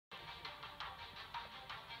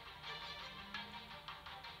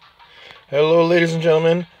Hello, ladies and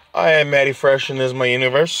gentlemen. I am Matty Fresh, and this is my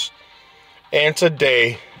universe. And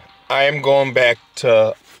today, I am going back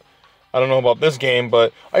to. I don't know about this game,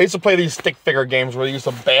 but I used to play these stick figure games where you used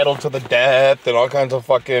to battle to the death and all kinds of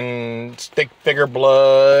fucking stick figure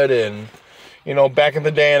blood. And back in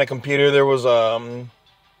the day on a computer, there was one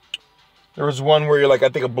where you're like, I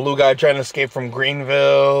think, a blue guy trying to escape from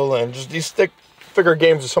Greenville, and just these stick figure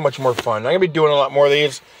games are so much more fun. I'm gonna be doing a lot more of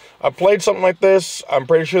these. I played something like this. I'm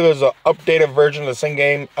pretty sure there's an updated version of the same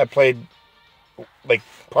game I played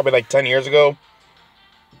probably 10 years ago,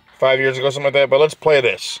 5 years ago, something like that. But let's play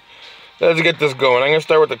this. Let's get this going. I'm gonna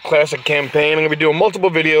start with the classic campaign. I'm gonna be doing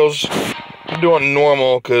multiple videos. I'm doing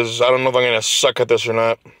normal because I don't know if I'm gonna suck at this or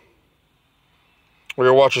not. We're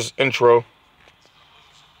gonna watch this intro.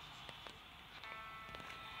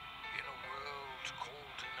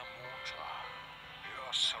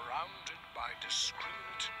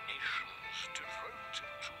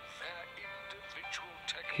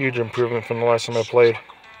 Huge improvement from the last time I played.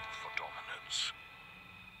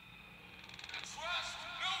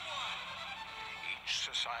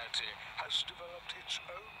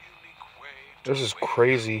 This is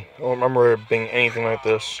crazy. I don't remember it being anything like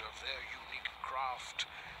this.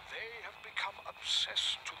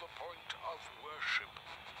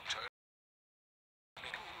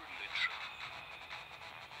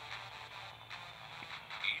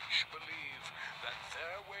 Believe that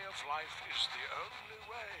their way of life is the only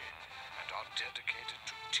way and are dedicated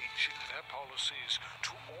to teaching their policies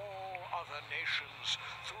to all other nations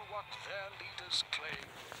through what their leaders claim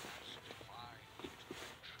is divine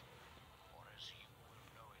intervention, or as you will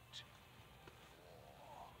know it,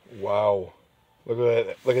 war. Wow.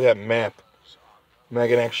 Look at that map. Am I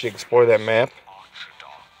gonna actually explore that map?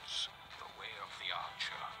 Archidons, the way of the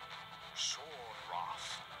archer. Sword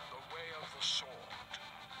Wrath, the way of the sword.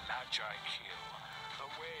 Magi Kill, the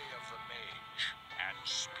way of the mage. And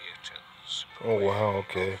Speartons, the Oh way wow,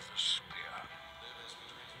 okay. of the spear.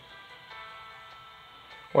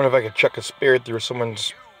 Wonder if I could chuck a spear through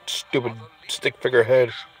someone's stupid stick figure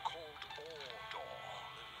head.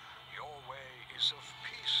 Your way is of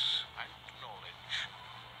peace and knowledge.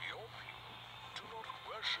 Your people do not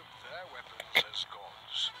worship their weapons as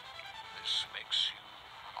gods. This makes you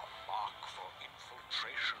a mark for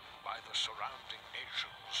infiltration by the surrounding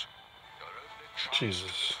nations. Your only chance Jesus.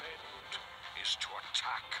 to defend is to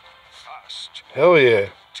attack first. Hell yeah.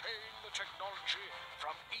 Obtain the technology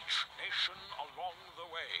from each nation along the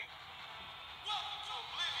way.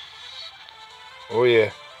 Oh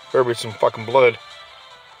yeah. Better be some fucking blood.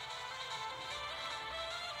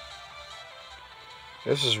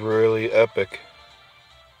 This is really epic.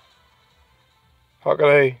 How can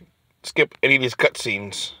I skip any of these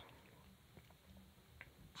cutscenes?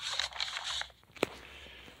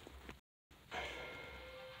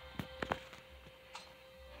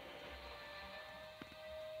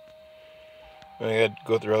 I gotta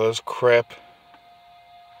go through all this crap.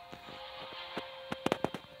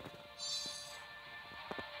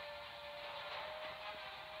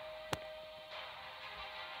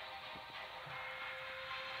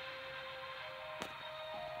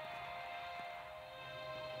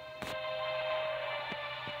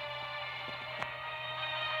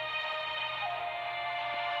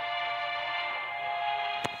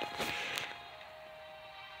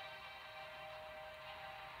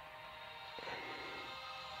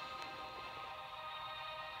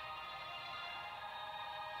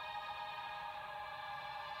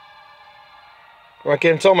 I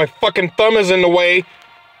can't tell my fucking thumb is in the way.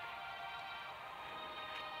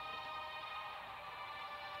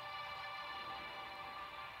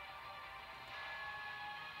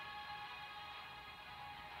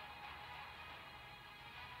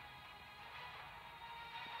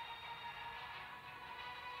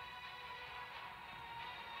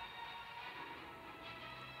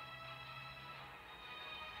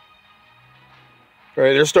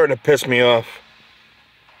 Alright, they're starting to piss me off.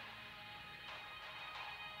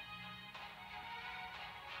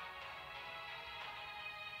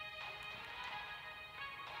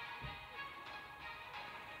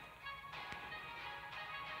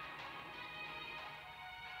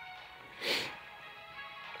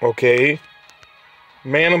 Okay.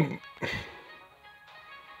 Man,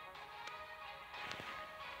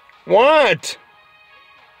 What?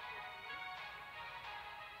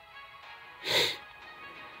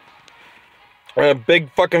 I have big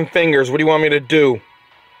fucking fingers. What do you want me to do?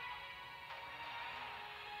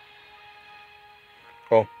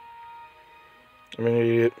 Oh. I'm an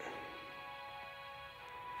idiot.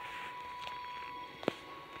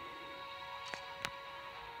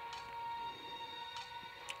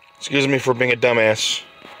 Excuse me for being a dumbass.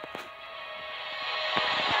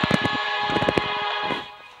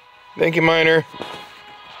 Thank you, Miner.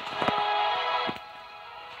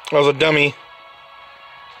 That was a dummy.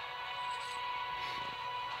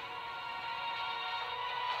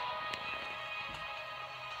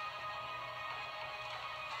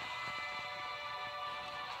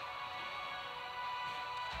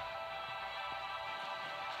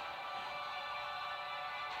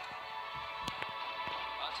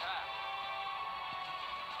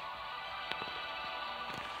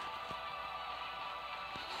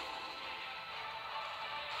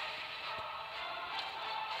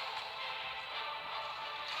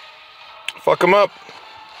 Fuck him up.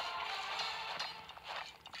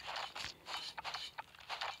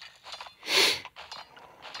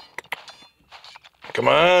 Come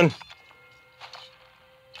on.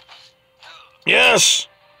 Yes.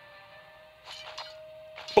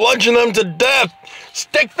 Bludgeon them to death.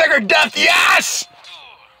 Stick figure death. Yes.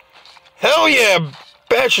 Hell yeah.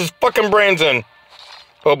 Bash his fucking brains in.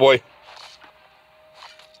 Oh boy.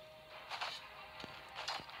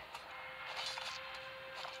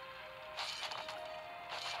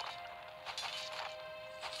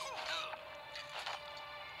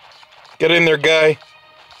 Get in there, guy.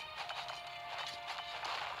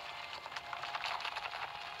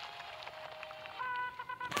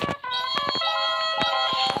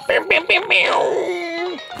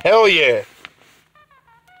 Hell yeah.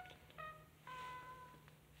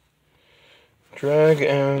 Drag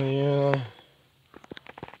and yeah.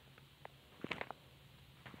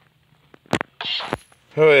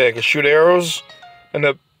 Oh yeah, I can shoot arrows and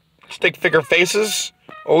the stick figure faces.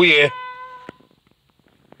 Oh yeah.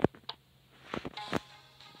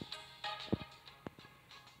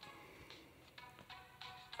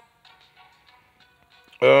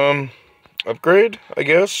 Upgrade, I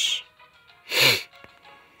guess.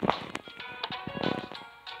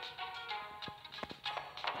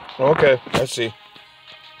 Okay, I see.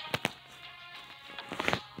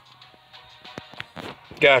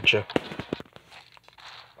 Gotcha.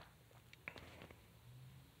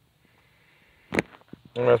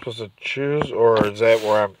 Am I supposed to choose, or is that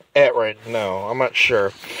where I'm at right now? I'm not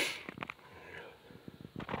sure.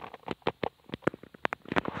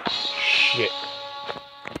 Shit.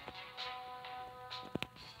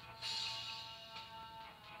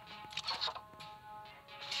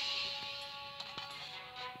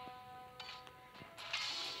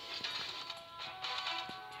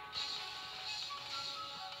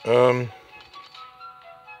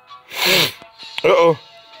 Uh-oh.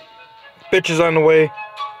 Bitch is on the way.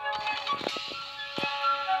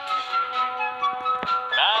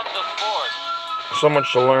 Man the fort. So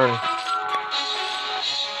much to learn.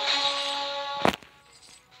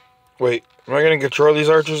 Wait, am I gonna control these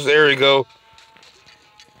archers? There we go.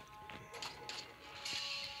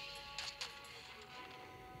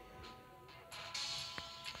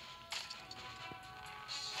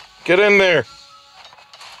 Get in there.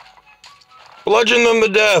 Bludgeon them to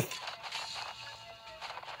death.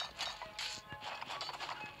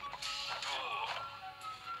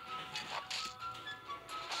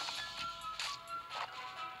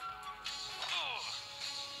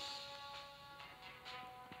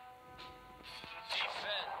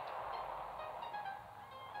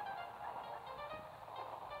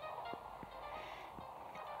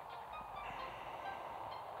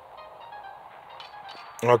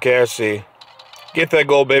 Okay, I see. Get that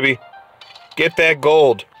gold, baby. Get that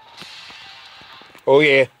gold. Oh,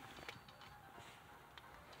 yeah.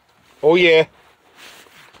 Oh, yeah.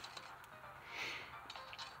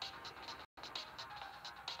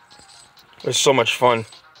 It's so much fun.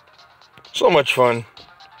 So much fun.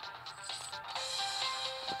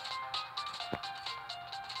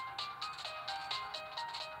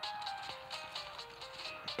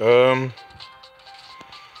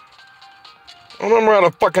 I remember on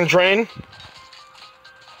a fucking train.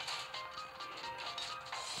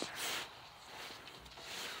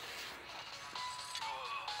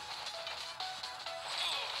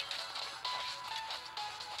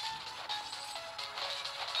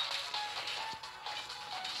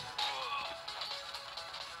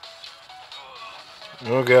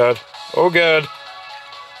 Oh god. Oh god.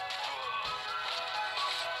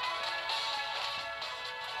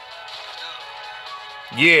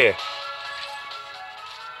 Yeah.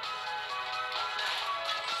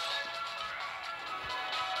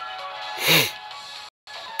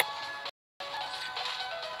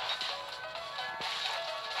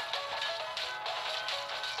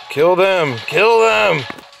 Kill them! Kill them!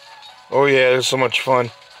 Oh yeah, there's so much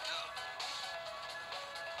fun.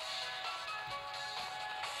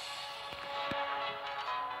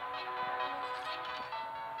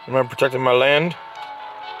 Am I protecting my land?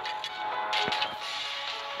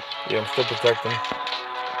 Yeah, I'm still protecting.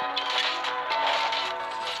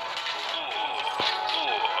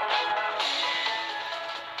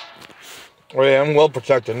 Oh yeah, I'm well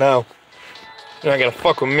protected now. You're not gonna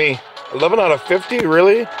fuck with me. 11 out of 50?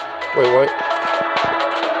 Really? Wait, what?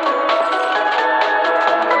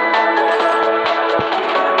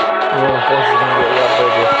 Yeah, of course it's gonna get a lot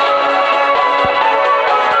bigger.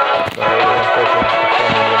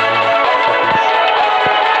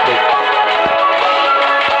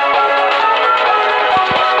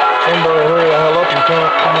 Somebody hurry the hell up and come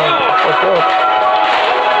on, fuck up.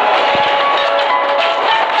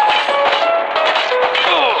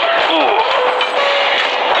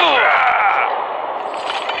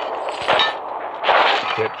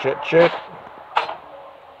 Shit.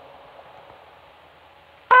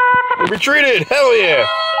 We retreated! Hell yeah!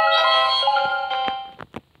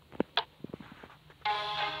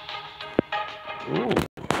 Ooh.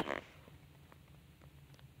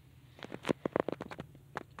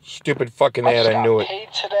 Stupid fucking ad, I knew it.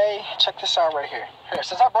 Paid today. Check this out right here. Here,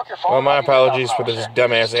 since I broke your phone, Well, my apologies for this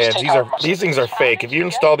dumbass ads. These things are fake. If you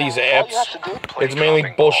install these apps, it's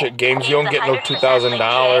mainly bullshit games. You don't get no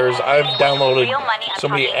 $2,000. I've downloaded so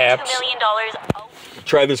many apps.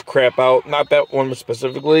 Try this crap out. Not that one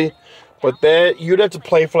specifically, but that you'd have to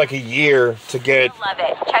play for like a year to get Love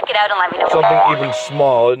it. Check it out and let me know. something even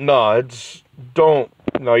small.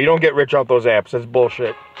 No, you don't get rich off those apps. That's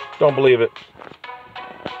bullshit. Don't believe it.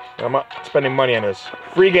 I'm not spending money on this.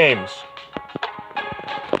 Free games.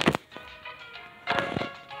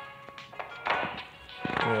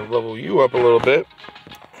 I'm gonna level you up a little bit.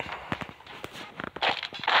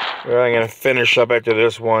 Well, I'm gonna finish up after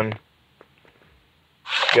this one.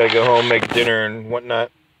 Gotta go home, make dinner and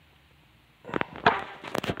whatnot.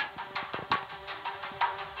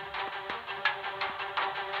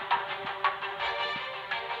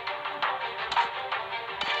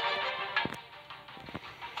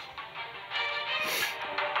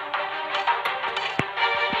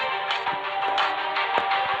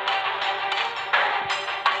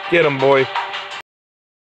 Get him, boy.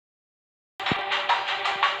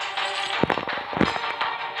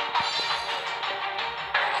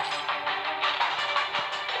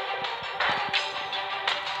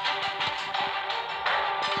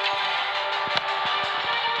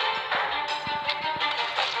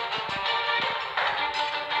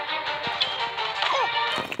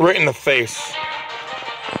 Right in the face.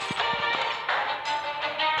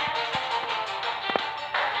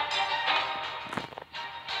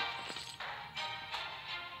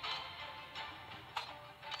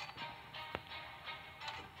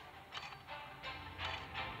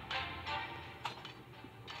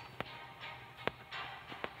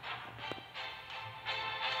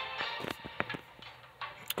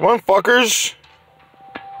 Come on, fuckers.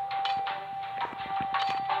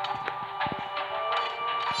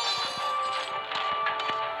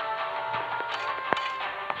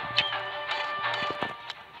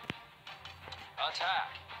 Attack.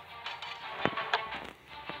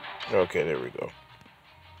 Okay, there we go.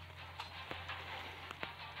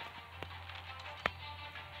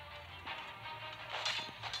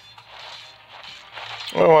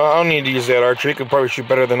 Oh, well, I don't need to use that archer. He could probably shoot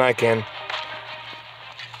better than I can.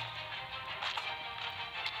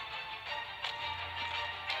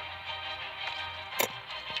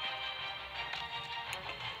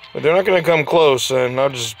 But they're not gonna come close, and I'll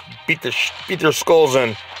just beat their skulls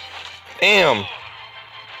in. Damn.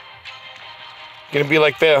 Gonna be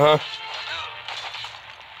like that, huh?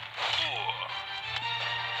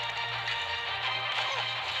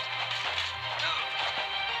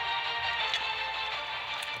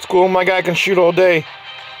 It's cool, my guy can shoot all day.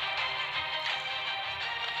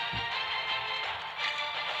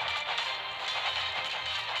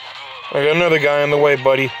 I got another guy in the way,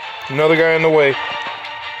 buddy. Another guy in the way.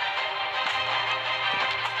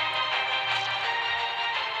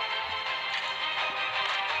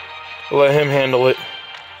 Let him handle it.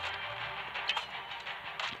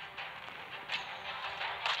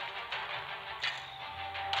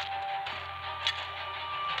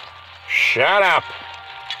 Shut up.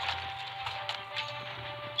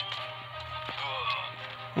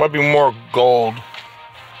 Might be more gold.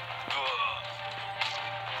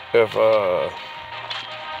 If I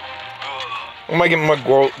might get more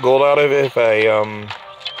gold out of it if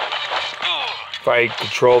I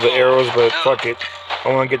control the arrows, but fuck it.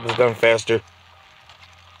 I want to get this done faster.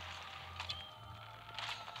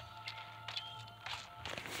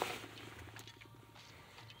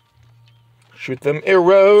 Shoot them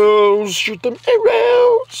arrows! Shoot them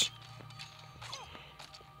arrows!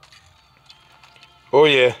 Oh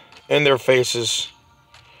yeah, in their faces.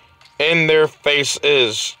 In their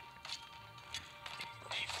faces.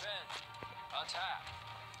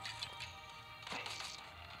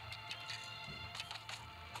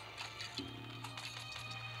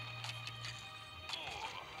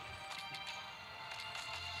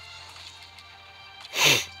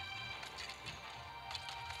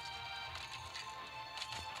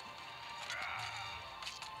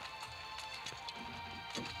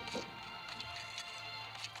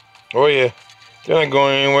 Oh yeah, they're not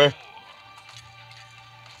going anywhere.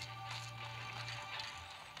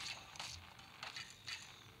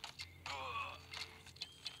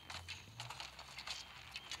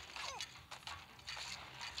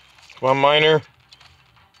 Come on, miner.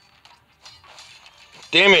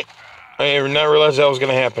 Damn it! I did not realize that was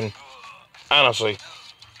gonna happen. Honestly.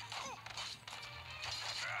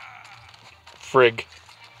 Frig.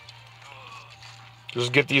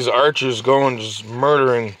 Just get these archers going, just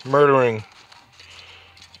murdering.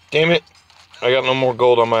 Damn it. I got no more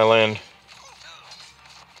gold on my land.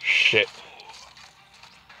 Shit.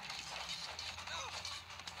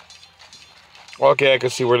 Okay, I can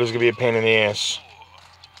see where there's gonna be a pain in the ass.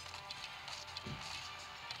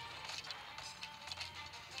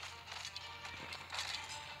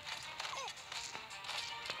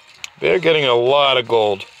 They're getting a lot of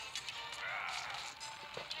gold.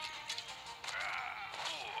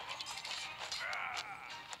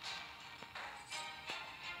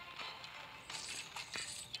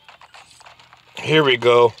 Here we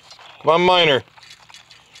go. Come on, miner.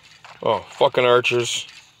 Oh, fucking archers.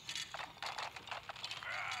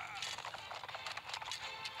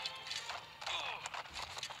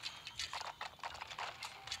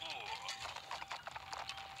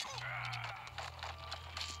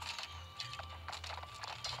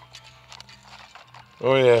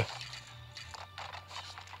 Oh yeah.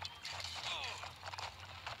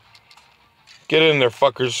 Get in there,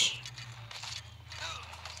 fuckers.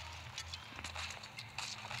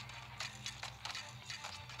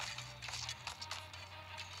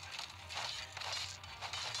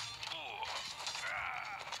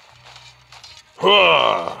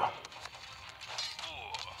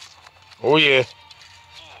 Oh yeah.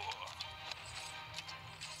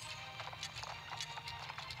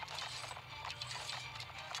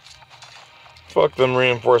 Fuck them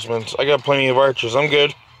reinforcements. I got plenty of archers. I'm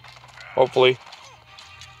good. Hopefully.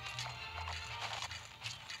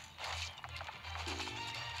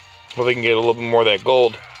 Well, they can get a little bit more of that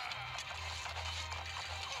gold.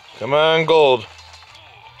 Come on, gold.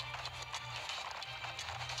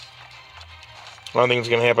 I don't think it's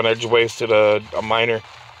gonna happen. I just wasted a miner.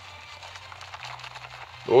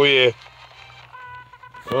 Oh yeah.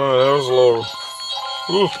 Oh, that was a little.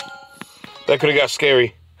 Oof. That could have got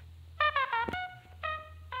scary.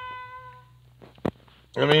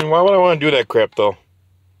 I mean, why would I want to do that crap though?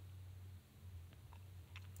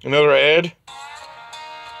 Another ad?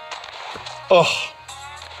 Oh.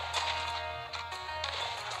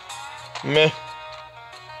 Meh.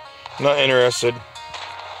 Not interested.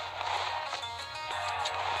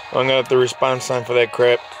 I'm gonna have the response time for that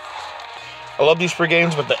crap. I love these free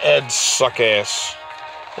games, but the ads suck ass.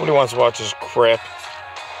 Nobody wants to watch this crap.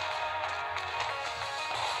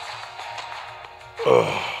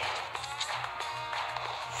 Ugh.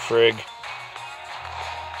 Frig.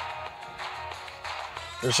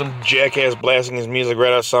 There's some jackass blasting his music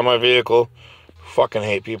right outside my vehicle. Fucking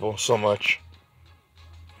hate people so much.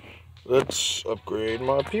 Let's upgrade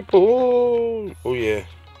my people. Oh yeah.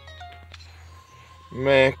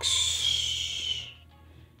 Max.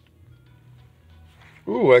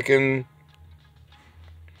 Ooh, I can.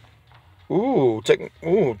 Ooh,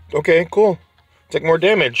 okay, cool. Take more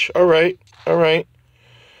damage. Alright.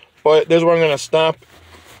 But there's where I'm gonna stop.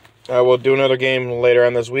 I will do another game later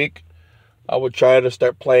on this week. I will try to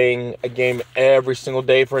start playing a game every single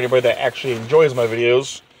day for anybody that actually enjoys my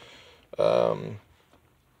videos.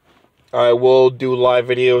 I will do live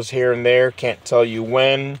videos here and there. Can't tell you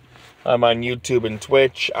when. I'm on YouTube and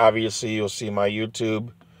Twitch. Obviously, you'll see my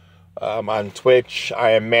YouTube. On Twitch,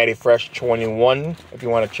 I am MattyFresh21 if you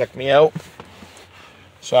want to check me out.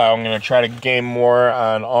 So I'm going to try to game more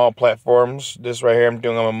on all platforms. This right here I'm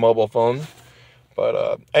doing on my mobile phone.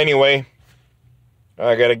 But anyway,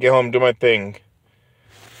 I got to get home and do my thing.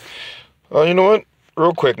 You know what?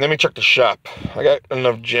 Real quick, let me check the shop. I got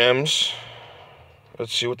enough gems.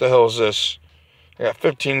 Let's see, what the hell is this? I got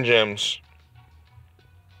 15 gems.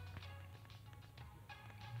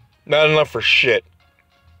 Not enough for shit.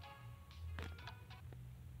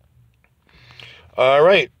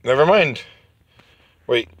 Alright, never mind.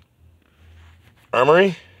 Wait.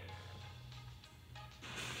 Armory?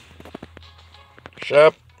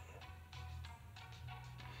 Shop.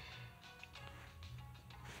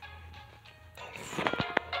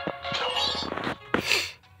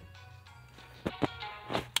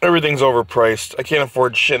 Everything's overpriced. I can't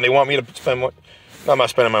afford shit. And they want me to spend what? I'm not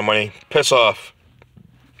spending my money. Piss off.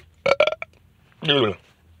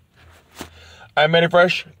 I'm Matty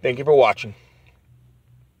Fresh. Thank you for watching.